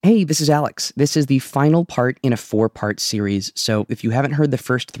Hey, this is Alex. This is the final part in a 4-part series, so if you haven't heard the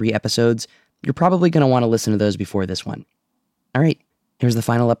first 3 episodes, you're probably going to want to listen to those before this one. All right, here's the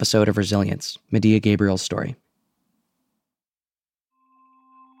final episode of Resilience, Medea Gabriel's story.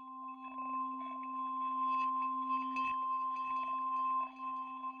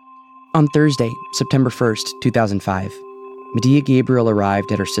 On Thursday, September 1st, 2005, Medea Gabriel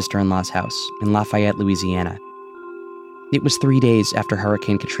arrived at her sister-in-law's house in Lafayette, Louisiana. It was 3 days after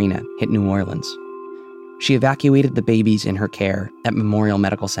Hurricane Katrina hit New Orleans. She evacuated the babies in her care at Memorial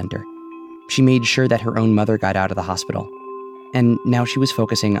Medical Center. She made sure that her own mother got out of the hospital. And now she was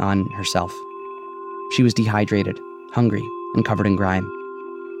focusing on herself. She was dehydrated, hungry, and covered in grime.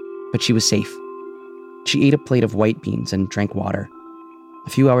 But she was safe. She ate a plate of white beans and drank water. A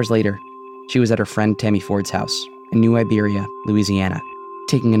few hours later, she was at her friend Tammy Ford's house in New Iberia, Louisiana,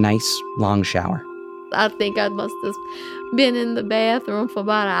 taking a nice, long shower. I think I must have been in the bathroom for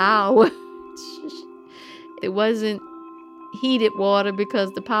about an hour. It wasn't heated water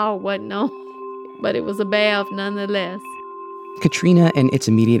because the power wasn't on, but it was a bath nonetheless. Katrina and its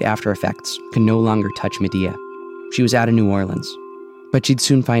immediate after effects could no longer touch Medea. She was out of New Orleans, but she'd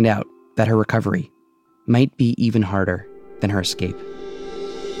soon find out that her recovery might be even harder than her escape.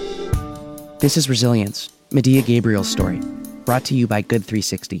 This is Resilience, Medea Gabriel's story, brought to you by Good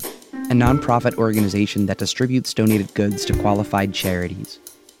 360, a nonprofit organization that distributes donated goods to qualified charities.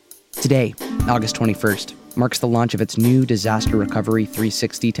 Today, August 21st, marks the launch of its new Disaster Recovery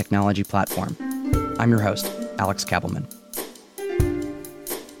 360 technology platform. I'm your host, Alex Kabelman.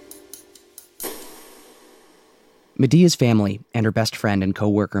 Medea's family and her best friend and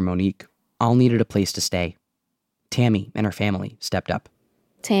co-worker Monique all needed a place to stay. Tammy and her family stepped up.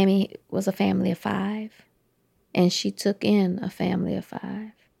 Tammy was a family of 5, and she took in a family of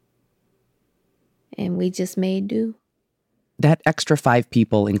 5. And we just made do. That extra 5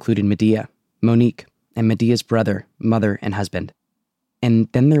 people included Medea, Monique, and Medea's brother, mother, and husband. And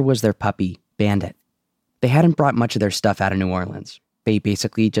then there was their puppy, Bandit. They hadn't brought much of their stuff out of New Orleans. They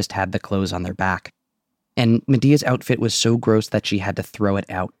basically just had the clothes on their back. And Medea's outfit was so gross that she had to throw it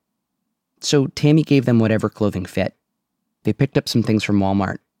out. So Tammy gave them whatever clothing fit. They picked up some things from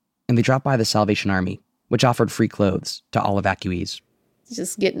Walmart, and they dropped by the Salvation Army, which offered free clothes to all evacuees.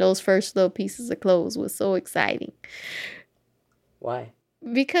 Just getting those first little pieces of clothes was so exciting. Why?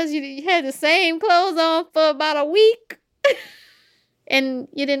 Because you had the same clothes on for about a week. And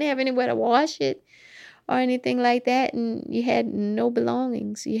you didn't have anywhere to wash it or anything like that. And you had no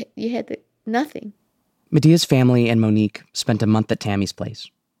belongings. You had nothing. Medea's family and Monique spent a month at Tammy's place.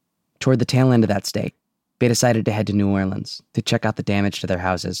 Toward the tail end of that stay, they decided to head to New Orleans to check out the damage to their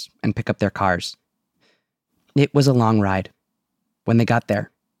houses and pick up their cars. It was a long ride. When they got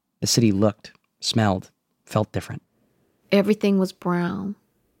there, the city looked, smelled, felt different. Everything was brown.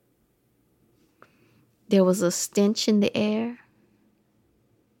 There was a stench in the air,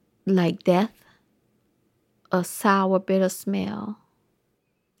 like death, a sour, bitter smell.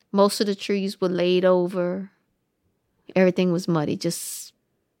 Most of the trees were laid over. Everything was muddy, just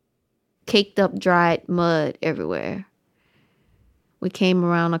caked up, dried mud everywhere. We came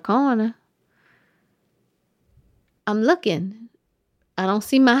around a corner. I'm looking. I don't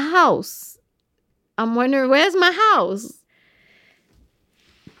see my house. I'm wondering, where's my house?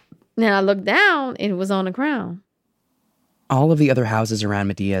 Then I looked down, and it was on the ground. All of the other houses around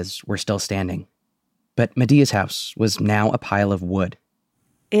Medea's were still standing, but Medea's house was now a pile of wood.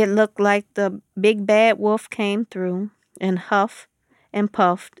 It looked like the big bad wolf came through and huffed and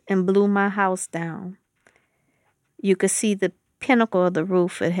puffed and blew my house down. You could see the pinnacle of the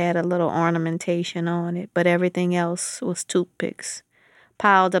roof. It had a little ornamentation on it, but everything else was toothpicks,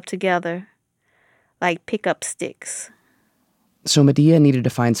 piled up together like pickup sticks. So Medea needed to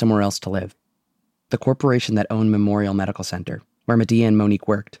find somewhere else to live. The corporation that owned Memorial Medical Center, where Medea and Monique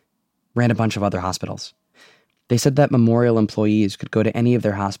worked, ran a bunch of other hospitals. They said that Memorial employees could go to any of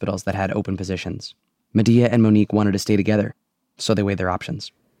their hospitals that had open positions. Medea and Monique wanted to stay together, so they weighed their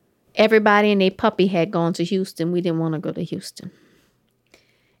options. Everybody and their puppy had gone to Houston. We didn't want to go to Houston.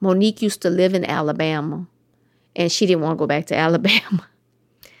 Monique used to live in Alabama, and she didn't want to go back to Alabama.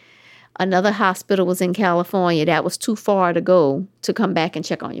 Another hospital was in California. That was too far to go to come back and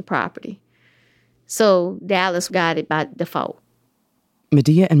check on your property. So Dallas got it by default.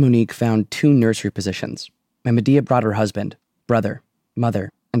 Medea and Monique found 2 nursery positions, and Medea brought her husband, brother, mother,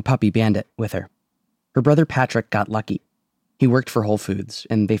 and puppy Bandit with her. Her brother Patrick got lucky. He worked for Whole Foods,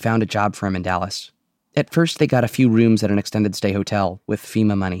 and they found a job for him in Dallas. At first, they got a few rooms at an extended stay hotel with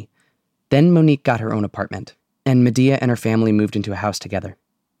FEMA money. Then Monique got her own apartment, and Medea and her family moved into a house together.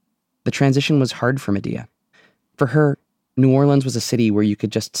 The transition was hard for Medea. For her, New Orleans was a city where you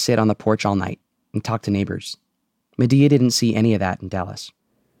could just sit on the porch all night and talk to neighbors. Medea didn't see any of that in Dallas.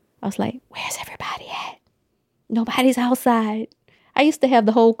 I was like, where's everybody at? Nobody's outside. I used to have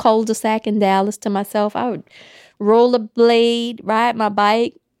the whole cul-de-sac in Dallas to myself. I would roll a blade, ride my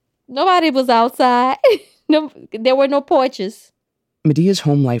bike. Nobody was outside. No, there were no porches. Medea's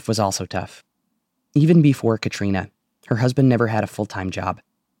home life was also tough. Even before Katrina, her husband never had a full-time job.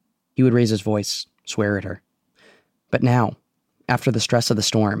 He would raise his voice, swear at her. But now, after the stress of the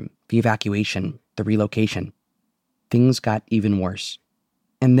storm, the evacuation, the relocation, things got even worse.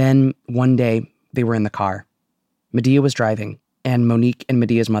 And then, one day, they were in the car. Medea was driving, and Monique and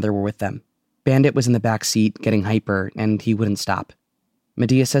Medea's mother were with them. Bandit was in the back seat, getting hyper, and he wouldn't stop.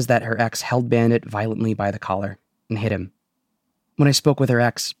 Medea says that her ex held Bandit violently by the collar and hit him. When I spoke with her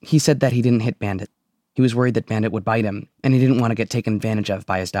ex, he said that he didn't hit Bandit. He was worried that Bandit would bite him, and he didn't want to get taken advantage of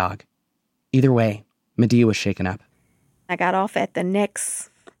by his dog. Either way, Medea was shaken up. I got off at the next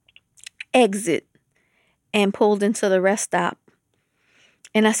exit and pulled into the rest stop.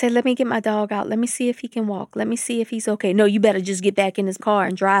 And I said, let me get my dog out. Let me see if he can walk. Let me see if he's okay. No, you better just get back in his car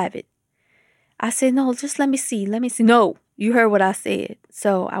and drive it. I said, no, just let me see. Let me see. No, you heard what I said.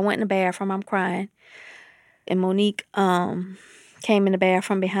 So I went in the bathroom. I'm crying. And Monique came in the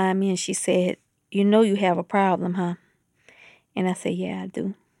bathroom behind me and she said, you know you have a problem, huh? And I said, yeah, I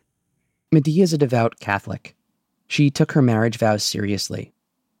do. Medea is a devout Catholic. She took her marriage vows seriously,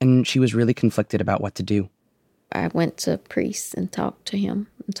 and she was really conflicted about what to do. I went to a priest and talked to him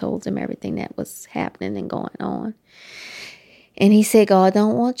and told him everything that was happening and going on. And he said, God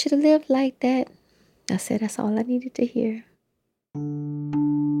don't want you to live like that. I said, that's all I needed to hear.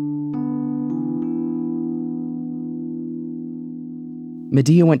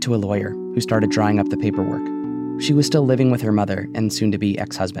 Medea went to a lawyer who started drawing up the paperwork. She was still living with her mother and soon-to-be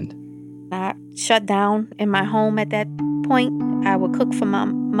ex-husband. I shut down in my home at that point. I would cook for my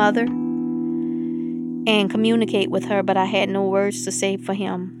mother and communicate with her, but I had no words to say for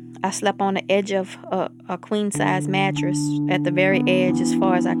him. I slept on the edge of a queen-size mattress at the very edge as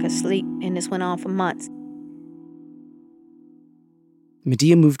far as I could sleep, and this went on for months.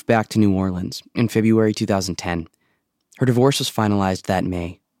 Medea moved back to New Orleans in February 2010. Her divorce was finalized that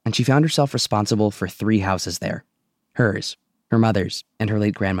May, and she found herself responsible for 3 houses there. Hers, her mother's, and her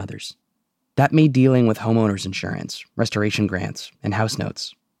late grandmother's. That made dealing with homeowners insurance, restoration grants, and house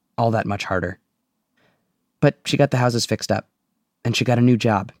notes all that much harder. But she got the houses fixed up, and she got a new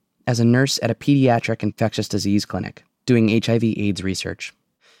job as a nurse at a pediatric infectious disease clinic doing HIV/AIDS research.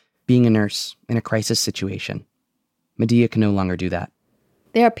 Being a nurse in a crisis situation, Medea can no longer do that.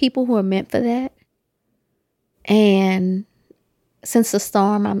 There are people who are meant for that. And since the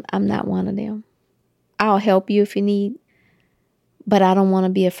storm, I'm not one of them. I'll help you if you need, but I don't want to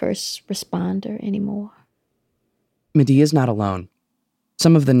be a first responder anymore. Medea's not alone.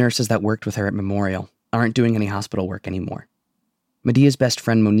 Some of the nurses that worked with her at Memorial aren't doing any hospital work anymore. Medea's best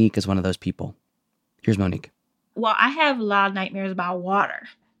friend Monique is one of those people. Here's Monique. Well, I have a lot of nightmares about water.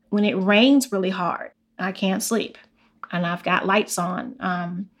 When it rains really hard, I can't sleep. And I've got lights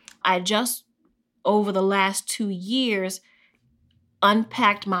on. I just, over the last 2 years,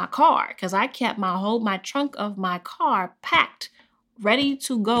 unpacked my car because I kept my trunk of my car packed, ready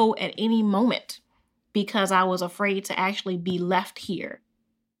to go at any moment because I was afraid to actually be left here.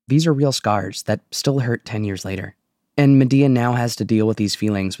 These are real scars that still hurt 10 years later. And Medea now has to deal with these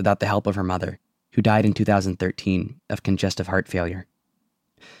feelings without the help of her mother, who died in 2013 of congestive heart failure.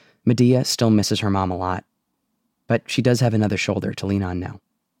 Medea still misses her mom a lot, but she does have another shoulder to lean on now.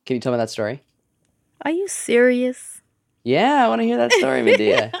 Can you tell me that story? Are you serious? Yeah, I want to hear that story,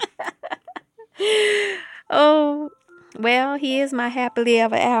 Medea. Oh, well, he is my happily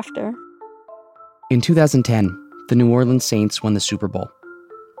ever after. In 2010, the New Orleans Saints won the Super Bowl.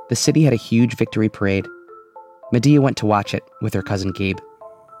 The city had a huge victory parade. Medea went to watch it with her cousin Gabe.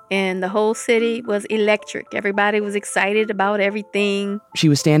 And the whole city was electric. Everybody was excited about everything. She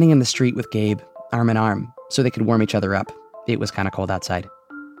was standing in the street with Gabe, arm in arm, so they could warm each other up. It was kind of cold outside.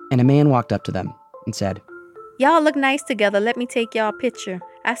 And a man walked up to them and said, Y'all look nice together. Let me take y'all a picture.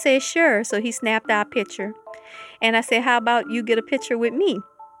 I said, sure. So he snapped our picture. And I said, how about you get a picture with me?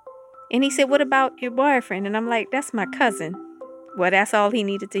 And he said, what about your boyfriend? And I'm like, that's my cousin. Well, that's all he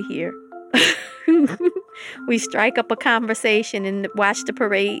needed to hear. We strike up a conversation and watch the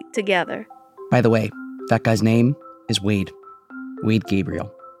parade together. By the way, that guy's name is Wade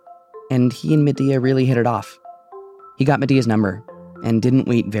Gabriel. And he and Medea really hit it off. He got Medea's number and didn't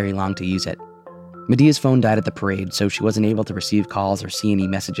wait very long to use it. Medea's phone died at the parade, so she wasn't able to receive calls or see any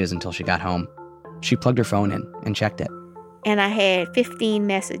messages until she got home. She plugged her phone in and checked it. And I had 15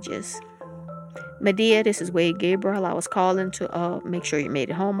 messages. Medea, this is Wade Gabriel. I was calling to make sure you made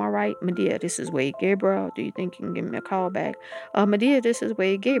it home all right. Medea, this is Wade Gabriel. Do you think you can give me a call back? Medea, this is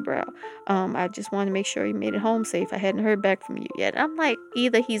Wade Gabriel. I just want to make sure you made it home safe. I hadn't heard back from you yet. I'm like,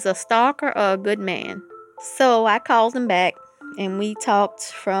 either he's a stalker or a good man. So I called him back, and we talked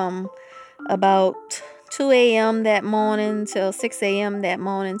from about 2 a.m. that morning till 6 a.m. that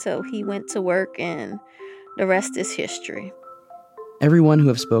morning till he went to work, and the rest is history. Everyone who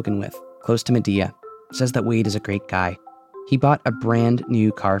I've spoken with, close to Medea, says that Wade is a great guy. He bought a brand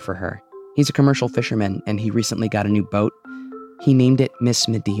new car for her. He's a commercial fisherman, and he recently got a new boat. He named it Miss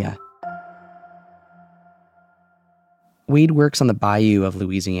Medea. Wade works on the bayou of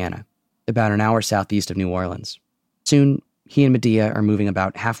Louisiana, about an hour southeast of New Orleans. Soon, he and Medea are moving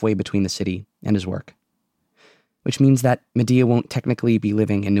about halfway between the city and his work, which means that Medea won't technically be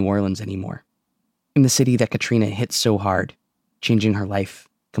living in New Orleans anymore, in the city that Katrina hit so hard, changing her life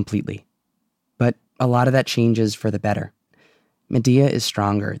completely. But a lot of that changes for the better. Medea is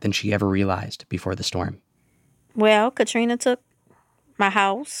stronger than she ever realized before the storm. Well, Katrina took my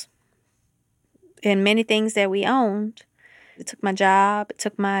house and many things that we owned. It took my job. It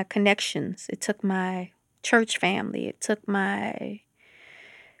took my connections. It took my church family. It took my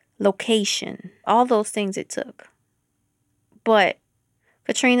location. All those things it took. But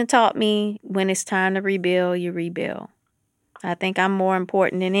Katrina taught me when it's time to rebuild, you rebuild. I think I'm more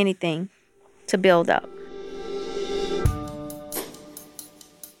important than anything to build up.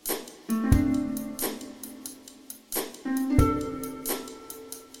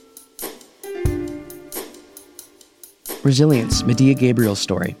 Resilience, Medea Gabriel's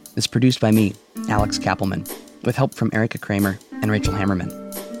story, is produced by me, Alex Kappelman, with help from Erica Kramer and Rachel Hammerman.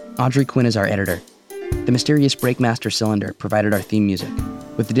 Audrey Quinn is our editor. The mysterious Breakmaster cylinder provided our theme music,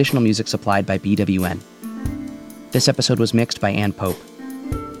 with additional music supplied by BWN. This episode was mixed by Ann Pope.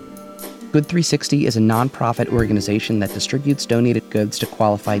 Good 360 is a nonprofit organization that distributes donated goods to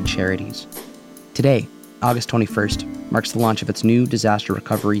qualified charities. Today, August 21st, marks the launch of its new Disaster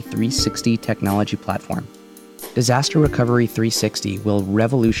Recovery 360 technology platform. Disaster Recovery 360 will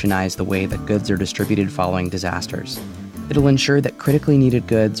revolutionize the way that goods are distributed following disasters. It'll ensure that critically needed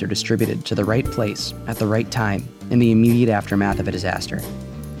goods are distributed to the right place at the right time in the immediate aftermath of a disaster,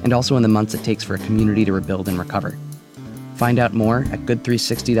 and also in the months it takes for a community to rebuild and recover. Find out more at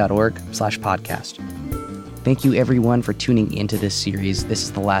good360.org/podcast. Thank you everyone for tuning into this series. This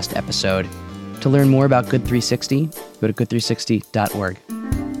is the last episode. To learn more about Good 360, go to good360.org.